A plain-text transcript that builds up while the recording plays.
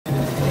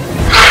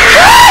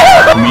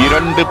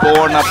கண்டு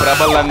போன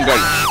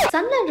பிரபலங்கள்.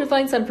 Sunland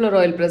Refined Sunflower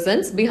Oil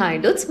presents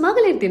Behindwoods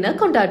Magalir Dinner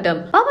Kondatam.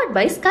 Powered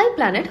by Sky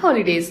Planet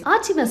Holidays.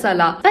 Archi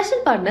Masala. Special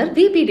partner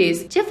VP Days.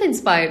 Chef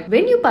Inspired.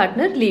 Venue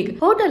partner League.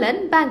 Hotel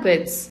and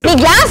Banquets. நீ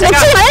class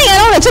வெச்சு மாதிரி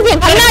ஏதோ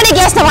வெச்சிருப்பீங்க. கண்ணாடி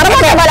கிளாஸ்ல வர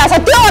மாட்டேங்களா?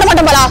 சத்தியம் வர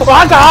மாட்டேங்களா?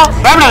 வாடா.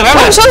 வேணா.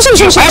 சொல்லு.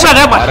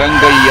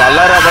 அரங்கை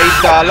அலற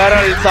வைத்த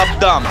அலறல்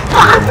சப்தம்.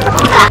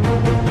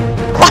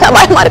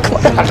 பயமா இருக்கு.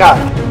 அக்கா.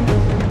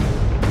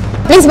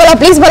 ப்ளீஸ்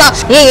பலா.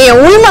 ஏய்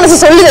உள் மனசு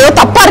சொல்லுது ஏதோ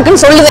தப்பா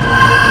இருக்குன்னு சொல்லுது.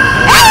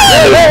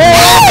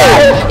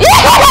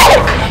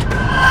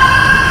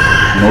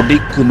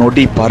 நொடிக்கு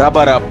நொடி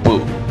பரபரப்பு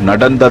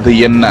நடந்தது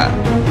என்ன?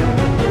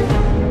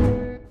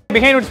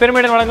 Behindwoods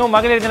பெருமையுடன் வழங்கும்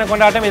மகளிர் தின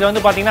கொண்டாட்டம். இது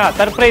வந்து பாத்தீங்கன்னா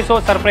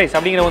சர்ப்ரைஸ்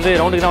அப்படிங்கிற வந்து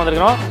ரவுண்டுக்கு தான்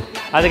வந்திருக்கோம்.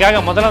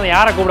 அதுக்காக முதல்ல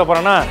யாரை கூப்பிட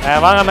போறோம்னா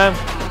வாங்க மேம்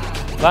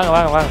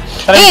வாங்க.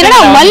 என்னடா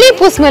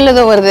மல்லிப்பூ ஸ்மெல்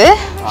ஏதோ வருது.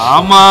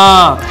 ஆமா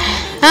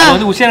அது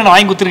வந்து உஷேரன்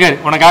வாங்கி குடுத்திருக்காரு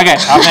உனக்காக.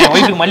 அவன்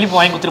ஒய்ஃபுக்கு மல்லிப்பூ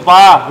வாங்கி குடுத்துருப்பா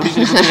அப்படி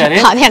சொல்லி குடுத்திருக்காரு.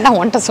 அது என்ன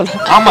உன்கிட்ட சொல்லு.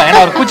 ஆமா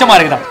ஏன்னா ஒரு கூச்சமா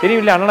இருக்குதான்.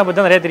 தெரியல அண்ணனை பத்தி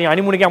தான் நிறைய தெரியும்.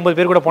 அனிமுனிக்கு 50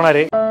 பேர் கூட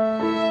போனாரு.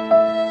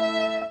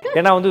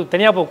 ஏன்னா வந்து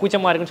தனியா போ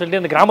கூச்சமா இருக்குன்னு சொல்லிட்டு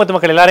அந்த கிராமத்து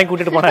மக்கள் எல்லாரையும்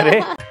கூட்டிட்டு போனாரு.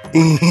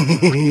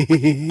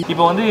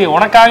 இப்போ வந்து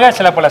உனக்காக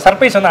சில பல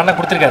சர்ப்ரைஸ் வந்து அண்ணன்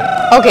கொடுத்திருக்காரு.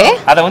 ஓகே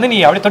அத வந்து நீ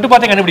அப்படியே தொட்டு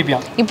பார்த்தே கண்டுபிடிப்பியா.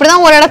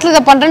 இப்படிதான் ஒரு இடத்துல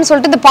இத பண்றேன்னு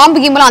சொல்லிட்டு இந்த பாம்பு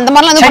கீம்பல அந்த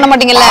மாதிரிலாம் எதுவும் பண்ண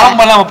மாட்டீங்கல்ல.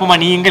 பாம்பெல்லாம் அப்பமா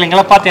நீ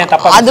எங்கள பார்த்தே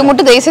தப்பா. அது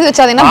மட்டும் தயவு செய்து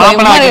வச்சாதீங்கன்னா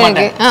பயமா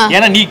இருக்கு.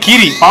 ஏன்னா நீ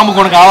கீரி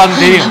பாம்புக்கு உனக்கு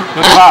ஆவாதுன்னு தெரியும்.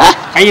 ஓகேவா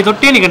கையை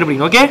தொட்டே நீ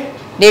கண்டுபிடிங்க. ஓகே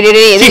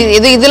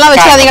டேய் இதெல்லாம்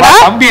வச்சாதீங்கடா.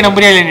 தம்பி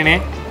நம்பறியா இல்ல நீ?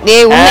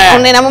 டேய்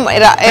உன்னை நம்ம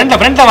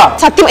ஃப்ரெண்ட் வா.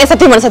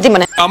 சத்தியமா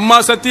அம்மா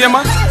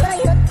சத்தியமா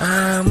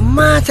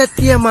அம்மா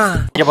சத்தியமா.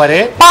 இங்க பாரு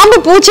பாம்பு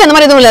பூச்சி அந்த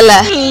மாதிரி எதுவும் இல்ல.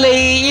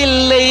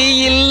 இல்லை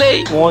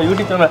ஓ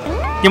யூடியூப் சேனல்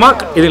ஏமா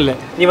இது இல்ல.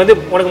 நீ வந்து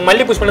உனக்கு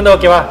மல்லிப்பூ ஸ்மெல் இருந்தா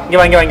ஓகேவா? இங்க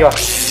வா.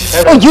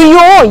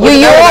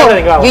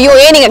 ஐயோ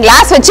நீங்க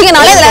கிளாஸ்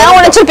வச்சீங்கனாலே இதெல்லாம்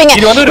ஒண்ணு வச்சிருப்பீங்க.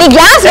 நீ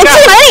கிளாஸ்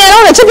வச்சீங்கனாலே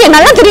இதெல்லாம் வச்சிருப்பீங்க.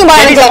 நல்லா தெரியுமா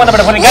எனக்கு?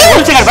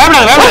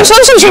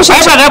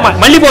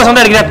 மல்லிப்பூ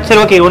சந்தா இருக்குடா. சரி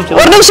ஓகே ஒரு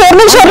நிமிஷம்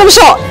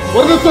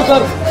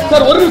சார்.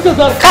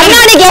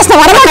 கண்ணாடி கிளாஸ்ல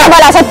வர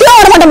மாட்டேங்களா? சத்தியம்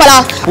வர மாட்டேங்களா?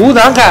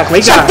 பூதாங்க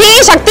வைக்கா.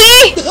 சக்தி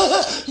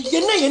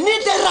என்ன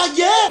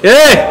தேறாங்க?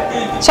 ஏய்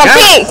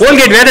சக்தி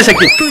கோல்கேட் வேத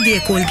சக்தி. புதிய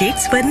கோல்கேட்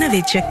ஸ்வர்ண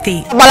சக்தி.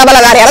 பல வேற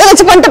யாராவது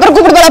வச்சு பண்ணிட்டு அப்புறம்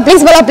கூப்பிடு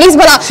ப்ளீஸ்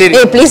பலா.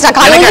 ஏய் ப்ளீஸ் நான்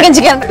காலையில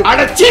கெஞ்சிக்கிறேன்.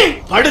 அடச்சி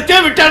படுத்தே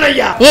விட்டானே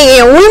ஐயா.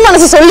 ஏய் உள்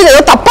மனசு சொல்லுது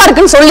ஏதோ தப்பா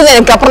இருக்குன்னு சொல்லுது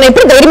எனக்கு. அப்புறம்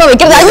எப்படி தைரியமா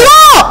வைக்கிறது?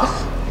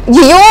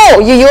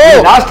 ஐயோ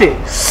லாஸ்ட்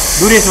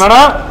டூரியஸ்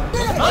வேணா.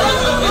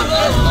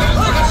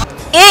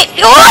 ஏய்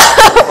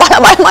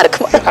பயமா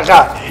இருக்கு. அக்கா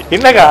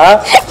என்னக்கா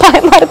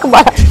பயமா இருக்கு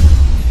பா.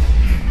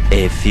 A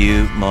few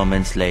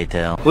moments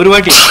later. ஒரு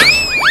வாட்டி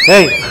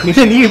ஏய்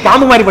நீ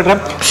பாம்பு மாதிரி பண்ற.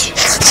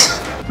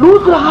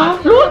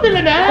 லூஸ்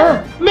இல்லனே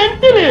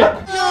மென்டல்.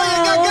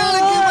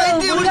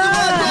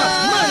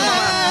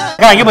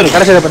 அக்கா இங்க பாரு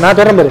கடைசில நான்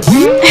தொடறேன் பாரு.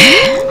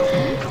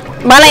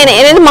 பாலா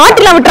என்ன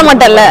மாட்டிலாம் விட்டுற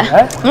மாட்டல்ல?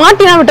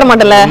 மாட்டிலாம்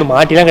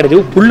கிடையாது.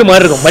 புல்லு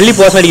மாதிரி இருக்கும்.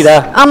 மல்லிப்பூ வாசம் அடிக்குதா?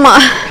 ஆமா.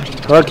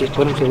 ஓகே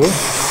ஒரு நிமிஷம்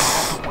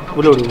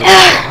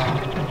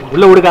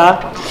உள்ள விடுக்கா.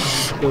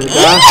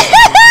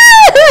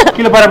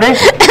 கீழே பாரு அப்படியே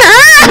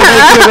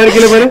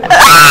கீழே பாரு.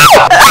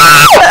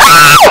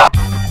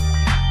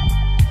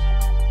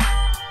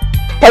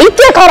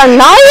 பைத்தியக்காரன்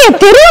நாயே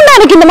தெரியும்டா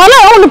எனக்கு இந்த மாதிரி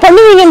ஒண்ணு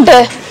பண்ணுவீங்கன்ட்டு.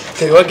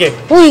 சரி ஓகே.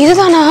 ஓ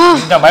இதுதானா?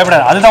 இதான்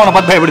பயப்படாத. அதுதான் உன்னை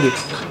பார்த்து பயப்படுது.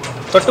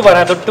 தொட்டு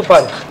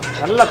பாரு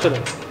நல்லா சொல்லு.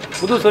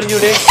 புது சொரிஞ்சு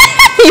விடு.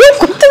 ஐயோ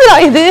குத்துதுடா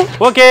இது.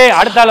 ஓகே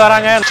அடுத்த ஆள்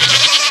வராங்க.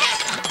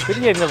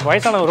 பெரிய இந்த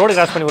வயசான ரோடு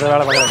கிராஸ் பண்ணி ஒரு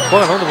வேலை பார்க்குறாங்க.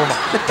 போங்க நோந்து போமா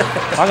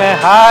வாங்க.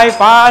 ஹாய்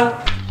பால்.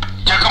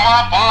 ஜக்கமா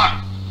பால்.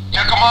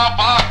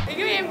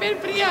 ஐயோ என் பேர்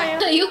பிரியா.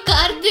 ஐயோ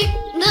கார்த்திக்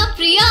நான்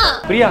பிரியா.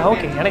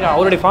 ஓகே எனக்கு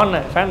அவருடைய ஃபேன்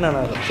நான்.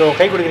 ஸோ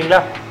கை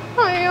கொடுக்குறீங்களா?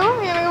 ஐயோ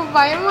எனக்கு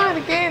பயமா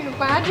இருக்கே. இந்த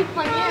மேஜிக்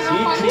பண்ணி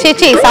சீ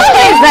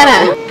சர்ப்ரைஸ் தானே.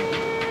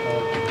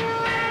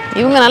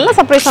 இவங்க நல்ல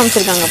சர்ப்ரைஸ்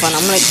அமைச்சிருக்காங்கப்பா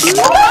நம்மளுக்கு.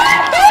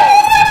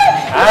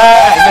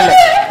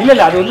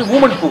 இல்ல அது வந்து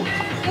மூமெண்ட் பூ.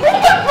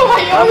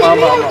 ஆமா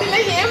இல்ல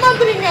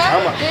ஏமாத்துறீங்க.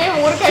 ஏய்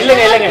ஒரு கை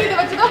இல்லங்க இத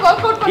வச்சு தான்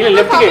வொர்க் அவுட் பண்ணி. இல்ல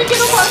லெஃப்ட்க்கு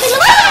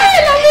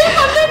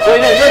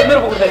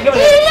இன்னொரு பூ கொடுத்தா.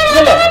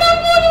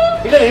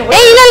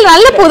 இல்ல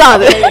நல்ல பூ தான்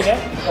அது.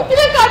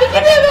 இத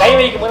கடிக்குது. கை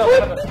வைக்கும் போது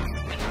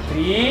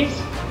 3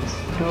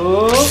 2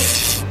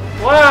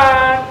 1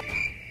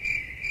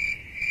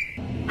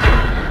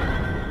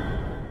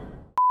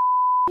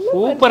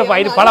 சூப்பர் பா.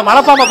 இது பல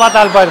மலைப்பாம்பை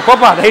பார்த்தால் பாரு.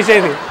 போப்பா தயவு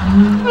செய்து.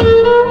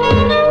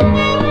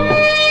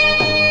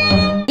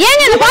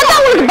 ஏங்க இத பார்த்தா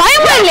உங்களுக்கு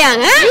பயமா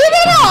இல்லையாங்க?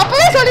 இதுதான்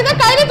அப்பவே சொல்லி தான்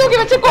கையில தூக்கி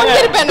வச்சு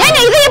கொஞ்சிருப்பேன். ஏங்க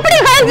இது எப்படி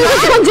கையில தூக்கி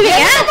வச்சு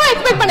கொஞ்சுவீங்க? நான்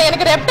எக்ஸ்பெக்ட் பண்ணேன்.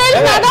 எனக்கு ரெப்டைல்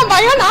நான்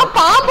பயம். நான்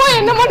பாம்போ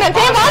என்னமோ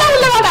நினைச்சேன். வாடா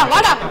உள்ள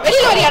வாடா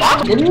வெளியில வரியாடா.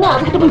 என்ன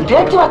அதுக்கு போய்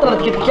பேச்சு வார்த்தை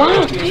நடத்திட்டியா?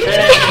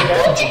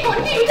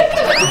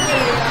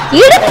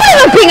 இடுப்பு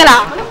வைப்பீங்களா?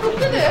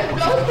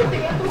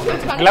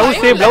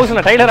 ப்ளவுஸ்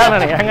நான் டைலரா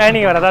நான் எங்க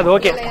நீங்க வரதா.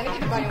 ஓகே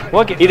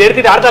இது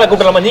எடுத்துட்டு அடுத்த ஆளை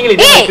கூப்பிடலாமா? நீங்களே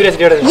இதே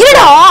கியூரியாசிட்டியோட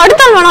இருடா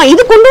அடுத்த ஆள் வேணாம்.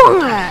 இது கொண்டு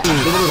வாங்க.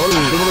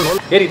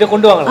 சரி இத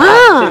கொண்டு வாங்க.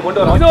 சரி கொண்டு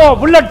வாங்க. இதோ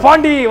புல்லட்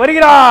பாண்டி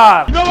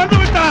வருகிறார். இதோ வந்து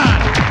விட்டார்.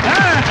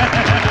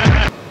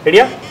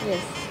 ரெடியா?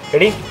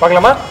 ரெடி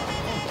பார்க்கலாமா?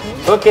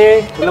 ஓகே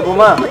உள்ள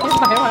போமா.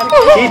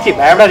 சீச்சி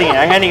பயப்படாதீங்க.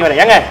 எங்க நீங்க வர.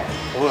 ஏங்க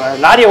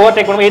லாரியை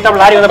ஓவர்டேக் பண்ணும்போது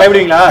எய்தாப்ல லாரி வந்தா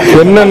பயப்படுவீங்களா?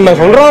 என்னென்ன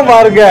சொல்றோம்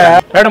பாருங்க.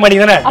 பயப்பட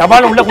மாட்டீங்க தானே?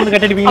 தபால் உள்ள கொண்டு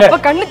கட்டிடுவீங்களா? அப்ப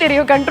கண்ணு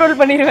தெரியும், கண்ட்ரோல்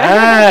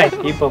பண்ணிடுவேன்.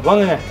 இப்போ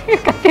போங்க.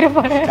 கத்திர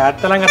போறேன்.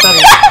 கத்தலாம்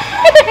கத்தாதீங்க.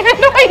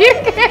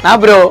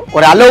 நான் ப்ரோ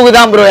ஒரு அளவுக்கு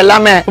தான் ப்ரோ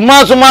எல்லாமே.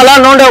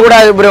 சும்மாலாம் நோண்ட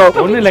கூடாது ப்ரோ.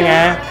 ஒண்ணும் இல்லைங்க.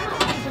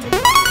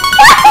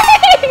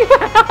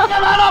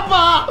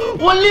 வேணாப்பா,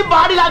 ஒன்லி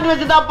பாடி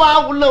லாங்குவேஜ் தான்ப்பா,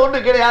 உள்ள ஒண்ணு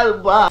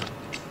கிடையாதுப்பா.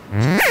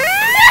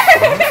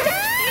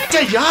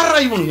 யாரா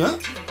இவனுங்க?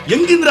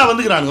 எங்கிந்திரா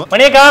வந்துக்கிறானுங்க?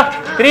 மணியக்கா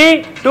 3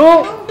 2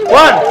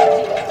 1.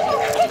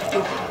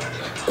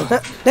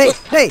 டேய்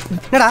டேய்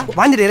என்னடா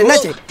வாந்திரே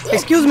என்னாச்சு?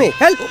 Excuse me,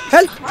 help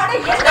help.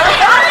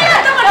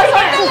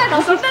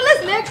 நான் சொன்னல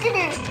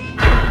ஸ்னேக்னு.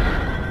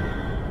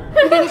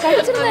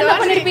 என்ன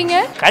பண்ணிருப்பீங்க?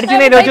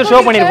 கடிச்சனே இத வச்சு ஷோ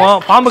பண்ணிருப்போம்.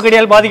 பாம்பு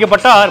கடியால்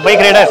பாதிக்கப்பட்டார்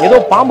பைக் ரைடர். ஏதோ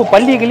பாம்பு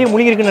பல்லி கிளி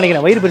முழுங்கி இருக்குன்னு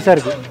நினைக்கிறேன். வயிறு பெருசா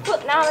இருக்கு.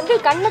 நான் வந்து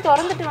கண்ணை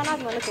திறந்துட்டு வேணா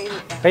அது மேல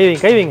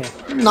கை வைங்க.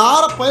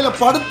 நார பையில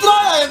படுத்துறா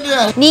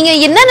என்ன? நீங்க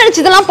என்ன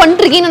நினைச்சு இதெல்லாம்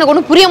பண்றீங்கன்னு எனக்கு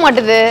ஒண்ணும் புரிய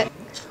மாட்டேது.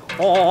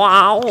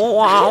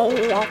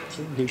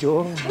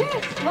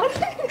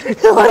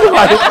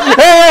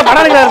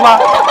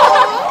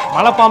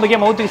 மலைப்பாம்புக்கே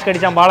மவுத் கிஸ்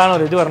கடிச்சான் பாலான்னு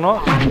ஒரு இது வரணும்.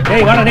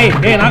 ஏய் வாடா டேய்.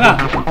 ஏய் நாகா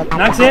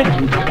நாக்ஸ்.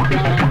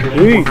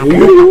 ஏய்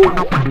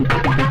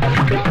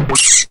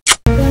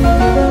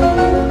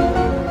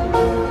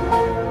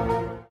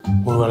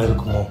ஒருவேளை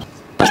இருக்குமோ?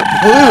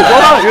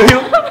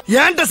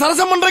 ஏன்ட்ட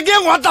சரசம் பண்றக்கே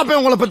வாட்டாப்பே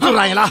உங்களை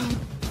பெற்றுறாங்களா?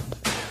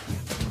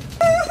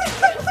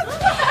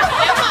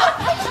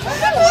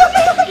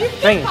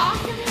 வாங்க.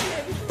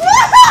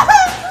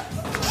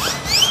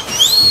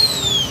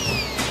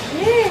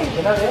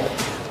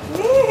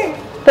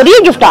 பெரிய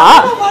கிஃப்டா?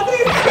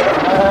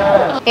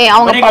 ஏய்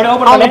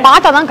அவங்க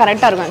பார்த்தா தான்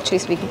கரெக்ட்டா இருக்கும்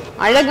ஆக்சுவலி ஸ்பீக்கிங்.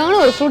 அழகான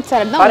ஒரு ஃப்ரூட்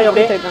சாலட் தான்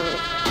கொடுத்திருக்காங்க.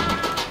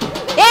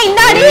 ஏய்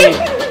இந்தாடி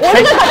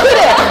ஒழுங்கா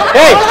கத்திரு.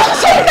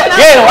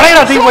 ஏய்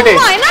ஒரேடா தூக்கி போடு.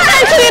 என்ன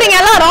நினைச்சீங்க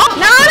எல்லாரும்?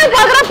 நானும்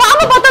பாக்குறேன்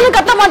பாம்பு பார்த்தாலும்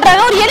கத்த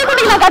மாட்டாங்க. ஒரு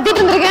எலிக்குட்டிக்கு நான் கத்திட்டு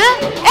இருந்திருக்கேன்.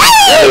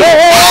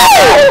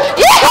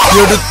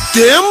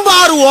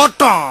 எடுத்தேம்பாரு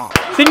ஓட்டம்.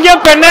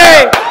 சிங்கம்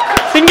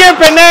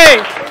பெண்ணே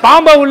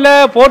பாம்ப உள்ள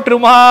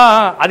போட்டுருமா?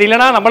 அது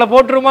இல்லனா நம்மள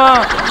போட்டுருமா?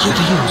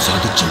 எதையும்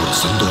சாதிச்ச ஒரு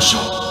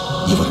சந்தோஷம்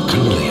இவர்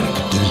கண்ணுல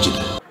எனக்கு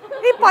தெரிஞ்சது.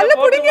 நீ பல்லு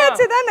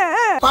புடுங்கியாச்சு தானே?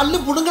 பல்லு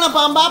புடுங்கன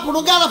பாம்பா,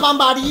 புடுங்காத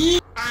பாம்பாடி.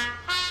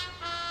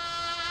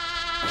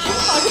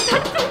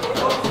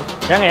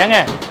 ஏங்க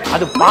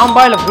அது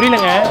பாம்பா இல்ல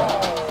புரியலங்க.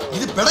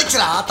 இது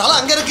பெடக்ஸ்ரா, தல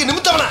அங்க இருக்கு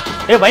நிமித்தவனா.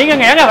 ஏய்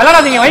வைங்கங்க. ஏங்க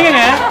விளையாடாதீங்க.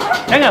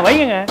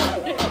 வைங்கங்க.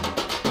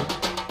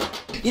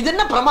 இது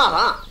என்ன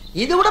பிரமாதம்?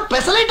 இது விட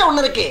பெசலைட்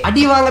ஒண்ணு இருக்கு.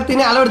 அடி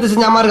வாங்கத்தினே அளவெடுத்து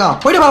செஞ்ச மாதிரி இருக்கும்.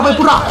 போய்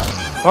புறா.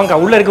 வாங்க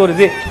உள்ள இருக்க ஒரு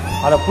இது.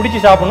 அதை பிடிச்சி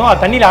சாப்பிடணும்.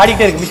 அது தண்ணியில்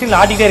ஆடிக்கிட்டே இருக்கு. மிஷினில்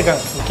ஆடிக்கிட்டே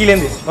இருக்காங்க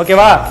கீழேருந்து.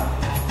 ஓகேவா?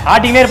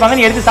 ஆட்டிக்கிட்டே இருப்பாங்க.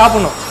 நீ எடுத்து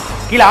சாப்பிடணும்.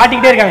 கீழே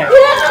ஆட்டிக்கிட்டே இருக்காங்க.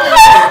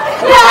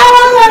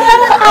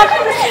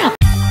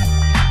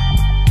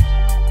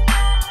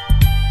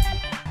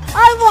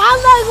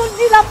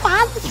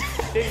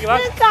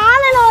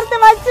 காலையில ஒருத்த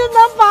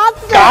வச்சுதான்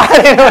பாத்து.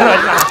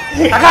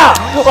 அக்கா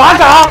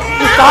வாக்கா.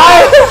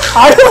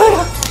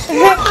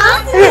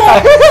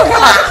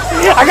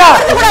 அக்கா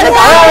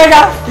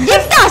அழகா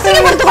gift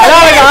அசிங்கப்படுத்து.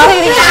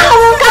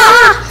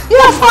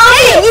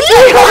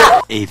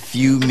 A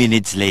few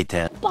minutes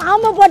later.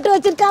 பாம்பு போட்டு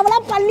வச்சிருக்காங்களா,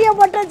 பல்லிய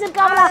போட்டு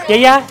வச்சிருக்காங்களா?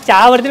 ஐயா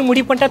சாவறதுன்னு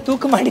முடி பண்ணிட்டா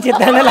தூக்கு மாட்டி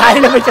செத்தானே,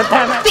 லாரியில போய்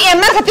செத்தானே.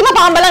 என்ன சத்தியமா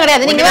பாம்பெல்லாம்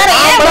கிடையாது. நீங்க வேற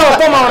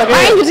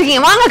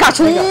ஏன் வாங்கக்கா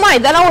சும்மா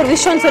இதெல்லாம் ஒரு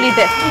விஷயம்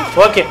சொல்லிட்டு.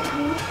 ஓகே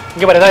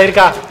இங்க பாரு ஏதாவது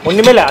இருக்கா?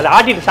 ஒண்ணுமே இல்ல. அதை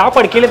ஆட்டிட்டு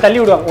சாப்பாடு கீழே தள்ளி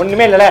விடுவாங்க.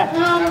 ஒண்ணுமே இல்லல.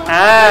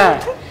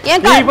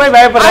 நீ போய்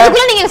பயப்படுற.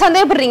 அதுக்குள்ள நீங்க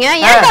சந்தேகப்படுறீங்க.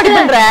 ஏன் காட்டி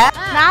பண்ற?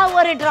 நான்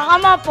ஒரு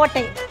டிராமா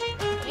போட்டேன்.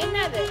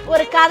 என்னது?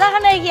 ஒரு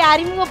கதாநாயகி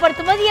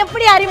அறிமுகப்படுத்தும் போது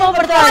எப்படி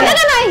அறிமுகப்படுத்துவாங்க?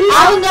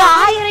 அவங்க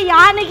 1000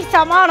 யானைக்கு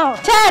சமானம்.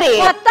 சரி.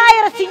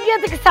 10,000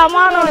 சிங்கத்துக்கு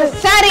சமானம்.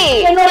 சரி.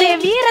 என்னுடைய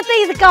வீரத்தை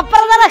இதுக்கு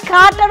அப்புறம் தான் நான்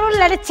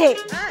காட்டணும்னு நினைச்சேன்.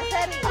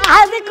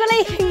 அதுக்குள்ள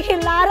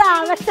எல்லாரும்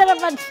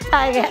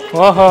அவசரப்பட்டாங்க.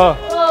 ஓஹோ.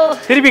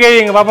 திருப்பி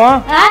கேவீங்க பாப்போம்.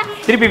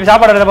 திருப்பி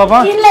சாப்பாடு வரத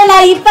பாப்போம். இல்ல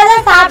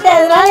இப்பதான்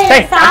சாப்பிட்டேன்.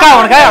 சரி அக்கா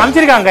உனக்கு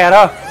அம்ச்சிருக்காங்க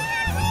யாரோ.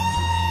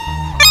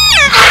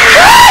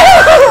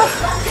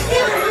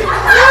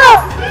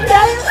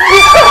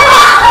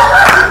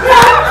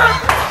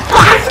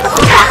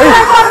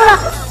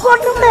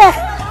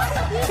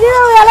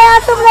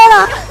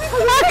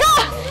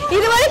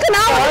 இது வரைக்கும்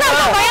நான்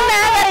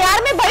பயந்தேன். வேற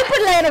யாருமே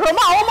பயப்படல. எனக்கு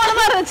ரொம்ப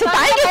அவமானமா இருந்துச்சு.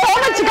 Thank you so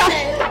மச்க்கா.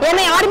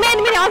 என்னை யாருமே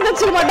இனிமே ஞாபகம்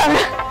வச்சுக்க மாட்டாங்க.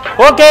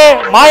 ஓகே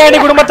மாயாண்டி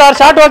குடும்பத்தார்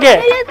ஷார்ட். ஓகே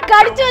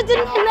கடிச்சு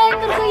வச்சிருந்தா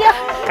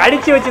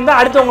கடிச்சு வச்சிருந்தா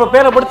அடுத்து உங்க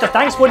பேரை போட்டு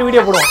தேங்க்ஸ் போட்டு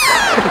வீடியோ போடுவோம்.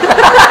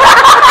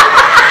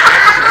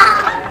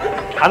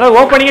 அதான்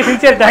ஓப்பனிங்கே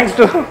சின்சியர் தேங்க்ஸ்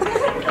டு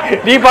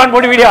தீபான்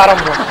போட்டு வீடியோ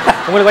ஆரம்பிப்போம்.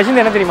 உங்களுக்கு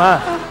வச்சிருந்தது என்ன தெரியுமா?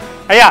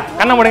 ஐயா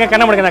கண்ணை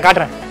முடுங்க நான்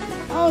காட்டுறேன்.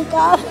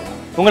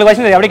 உங்களுக்கு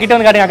வச்சிருந்தது அப்படியே கிட்ட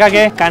வந்து காட்டுங்க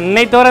அக்காக்கே.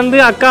 கண்ணை திறந்து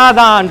அக்கா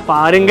தான்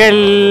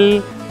பாருங்கள்.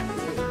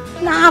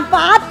 நான்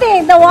பார்த்தேன்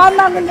இந்த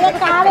ஓனாங்க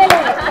காலையில.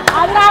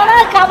 அதனால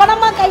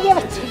கவனமா கைய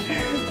வச்சு.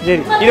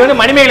 சரி இது வந்து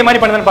மணிமேகலை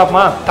மாதிரி பண்ணுதுன்னு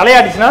பாப்போமா?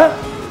 தலையாடிச்சுன்னா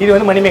இது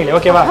வந்து மணிமேகலை.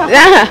 ஓகேவா?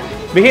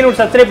 பிகின்வுட்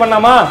சப்ஸ்கிரைப்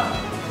பண்ணலாமா?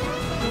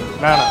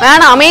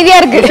 வேணாம் அமைதியா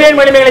இருக்கு.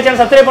 மணிமேகலை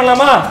சேனல் சப்ஸ்கிரைப்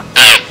பண்ணலாமா?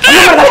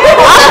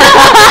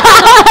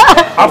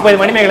 அப்ப இது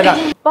மணிமேகலை தான்.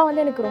 அப்பா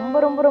வந்து எனக்கு ரொம்ப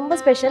ரொம்ப ரொம்ப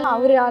ஸ்பெஷல்.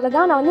 அவரால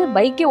தான் நான் வந்து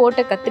பைக்கே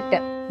ஓட்ட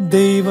கத்துக்கிட்டேன்.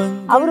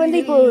 அவர் வந்து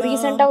இப்போ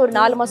ரீசெண்டா ஒரு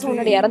 4 மாசம்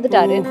முன்னாடி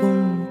இறந்துட்டாரு.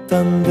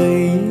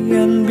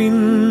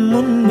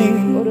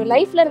 ஒரு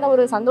லைஃப்ல இருந்த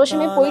ஒரு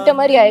சந்தோஷமே போயிட்ட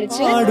மாதிரி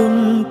ஆயிருச்சு.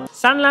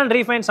 சன்லாண்ட்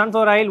ரீஃபைண்ட்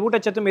சன்ஃப்ளவர் ஆயில்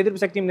ஊட்டச்சத்தும்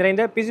எதிர்ப்பு சக்தியும்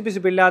நிறைந்த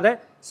பிசுபிசுப்பு இல்லாத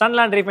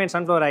Sunland refined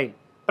sunflower oil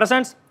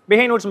presence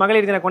Behindwoods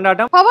மகளிர் தின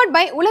கொண்டாட்டம். பவர்ட்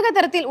பை உலக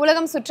தரத்தில்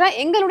உலகம் சுற்ற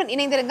எங்களுடன்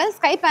இணைந்திருங்கள்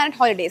ஸ்கை பிளானட்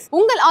ஹாலிடேஸ்.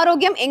 உங்கள்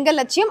ஆரோக்கியம் எங்கள்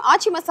லட்சியம்.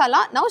 ஆச்சி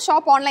masala now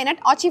shop online at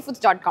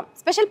achifoods.com.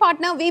 Special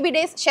partner VB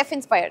Days Chef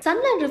Inspired.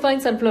 Sunland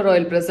Refined Sunflower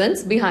Oil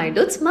presents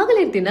Behindwoods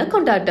மகளிர் தின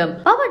கொண்டாட்டம்.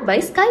 Powered by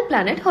Sky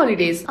Planet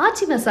Holidays.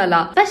 Aachi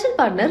masala. Special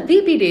partner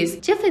VB Days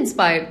Chef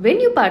Inspired.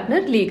 Venue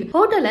partner League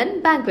Hotel and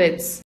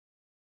Banquets.